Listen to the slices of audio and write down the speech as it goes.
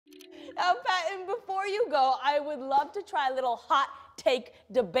Now, Patton, before you go, I would love to try a little hot take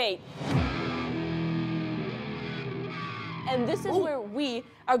debate. And this is where we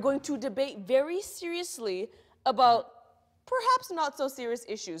are going to debate very seriously about perhaps not so serious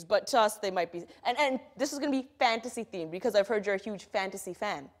issues, but to us they might be. And this is going to be fantasy themed because I've heard you're a huge fantasy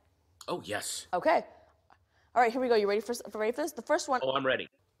fan. Oh, yes. Okay. All right, here we go. You ready for this? The first one. Oh, I'm ready.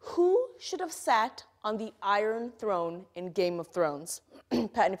 Who should have sat on the Iron Throne in Game of Thrones?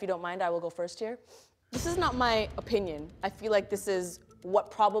 Patton, if you don't mind, I will go first here. This is not my opinion. I feel like this is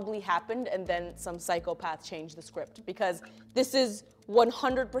what probably happened, and then some psychopath changed the script, because this is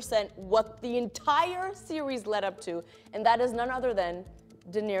 100% what the entire series led up to, and that is none other than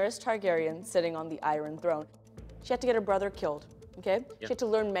Daenerys Targaryen sitting on the Iron Throne. She had to get her brother killed, okay? Yep. She had to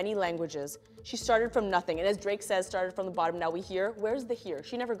learn many languages. She started from nothing, and as Drake says, started from the bottom. Now we hear, where's the here?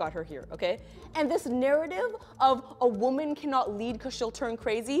 She never got her here, okay? And this narrative of a woman cannot lead because she'll turn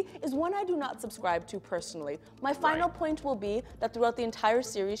crazy is one I do not subscribe to personally. My final point will be that throughout the entire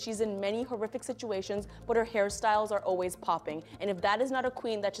series, she's in many horrific situations, but her hairstyles are always popping. And if that is not a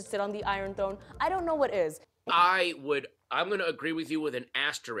queen that should sit on the Iron Throne, I don't know what is. I'm going to agree with you with an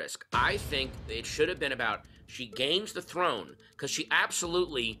asterisk. I think it should have been about she gains the throne, because she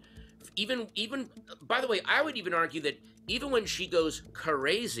absolutely... Even by the way, I would even argue that even when she goes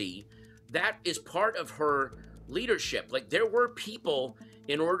crazy, that is part of her leadership. Like, there were people,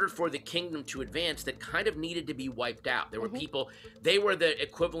 in order for the kingdom to advance, that kind of needed to be wiped out. There were people, they were the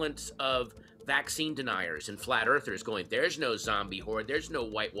equivalents of vaccine deniers and flat earthers going, there's no zombie horde, there's no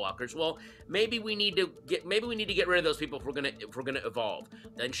White Walkers. Well, maybe we need to get rid of those people if we're gonna evolve,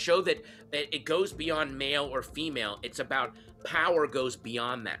 and show that it goes beyond male or female. It's about power goes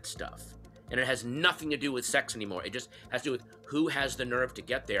beyond that stuff. And it has nothing to do with sex anymore. It just has to do with who has the nerve to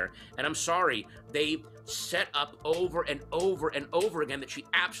get there. And I'm sorry, they set up over and over and over again that she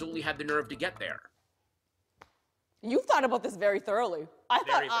absolutely had the nerve to get there. You've thought about this very thoroughly.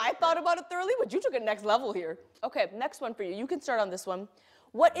 I thought about it thoroughly, but you took it next level here. Okay, next one for you. You can start on this one.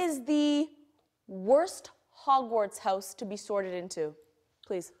 What is the worst Hogwarts house to be sorted into?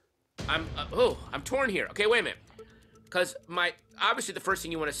 Please. I'm torn here. Okay, wait a minute. Because obviously the first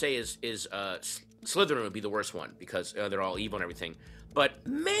thing you want to say is Slytherin would be the worst one, because they're all evil and everything. But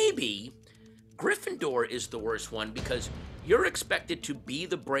maybe Gryffindor is the worst one, because you're expected to be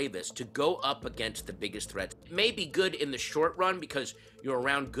the bravest, to go up against the biggest threat. It may be good in the short run because you're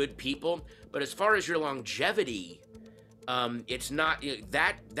around good people, but as far as your longevity, it's not,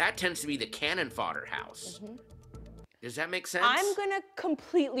 that tends to be the cannon fodder house. Does that make sense? I'm gonna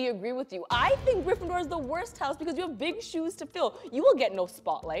completely agree with you. I think Gryffindor is the worst house because you have big shoes to fill. You will get no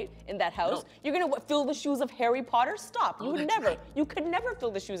spotlight in that house. No. You're gonna fill the shoes of Harry Potter? Stop. You would never. Right. You could never fill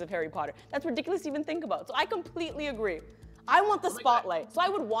the shoes of Harry Potter. That's ridiculous to even think about. So I completely agree. I want the spotlight. So I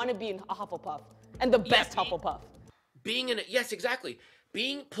would want to be in a Hufflepuff, and the best Hufflepuff. Yes, exactly.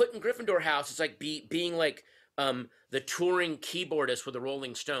 Being put in Gryffindor house is like being like the touring keyboardist with the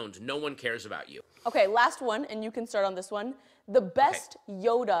Rolling Stones. No one cares about you. Okay, last one, and you can start on this one. The best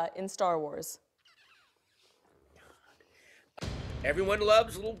Yoda in Star Wars. Everyone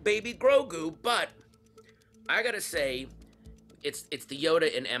loves little baby Grogu, but I gotta say, it's the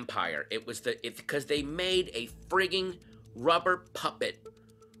Yoda in Empire. It's because they made a frigging rubber puppet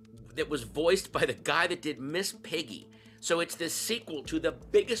that was voiced by the guy that did Miss Piggy. So it's this sequel to the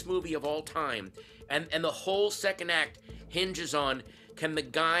biggest movie of all time. And the whole second act hinges on, can the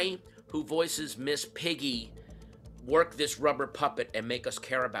guy who voices Miss Piggy work this rubber puppet and make us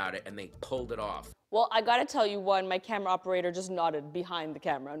care about it? And they pulled it off. Well, I gotta tell you one, my camera operator just nodded behind the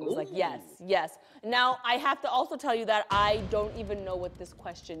camera and was like, yes, yes. Now, I have to also tell you that I don't even know what this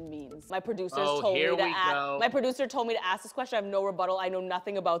question means. My producers told me to ask. My producer told me to ask this question. I have no rebuttal. I know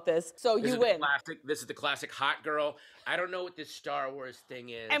nothing about this. So you win. This is the classic hot girl. I don't know what this Star Wars thing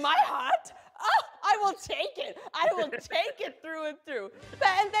is. Am I hot? Oh, I will take it. I will take it through and through.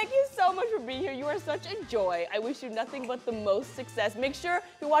 And thank you so much for being here. You are such a joy. I wish you nothing but the most success. Make sure if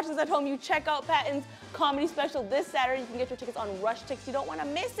you're watching this at home, you check out Patton's comedy special this Saturday. You can get your tickets on Rush Tickets. You don't want to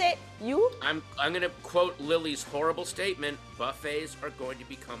miss it. You? I'm going to quote Lily's horrible statement, buffets are going to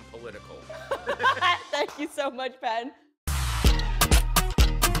become political. Thank you so much, Patton.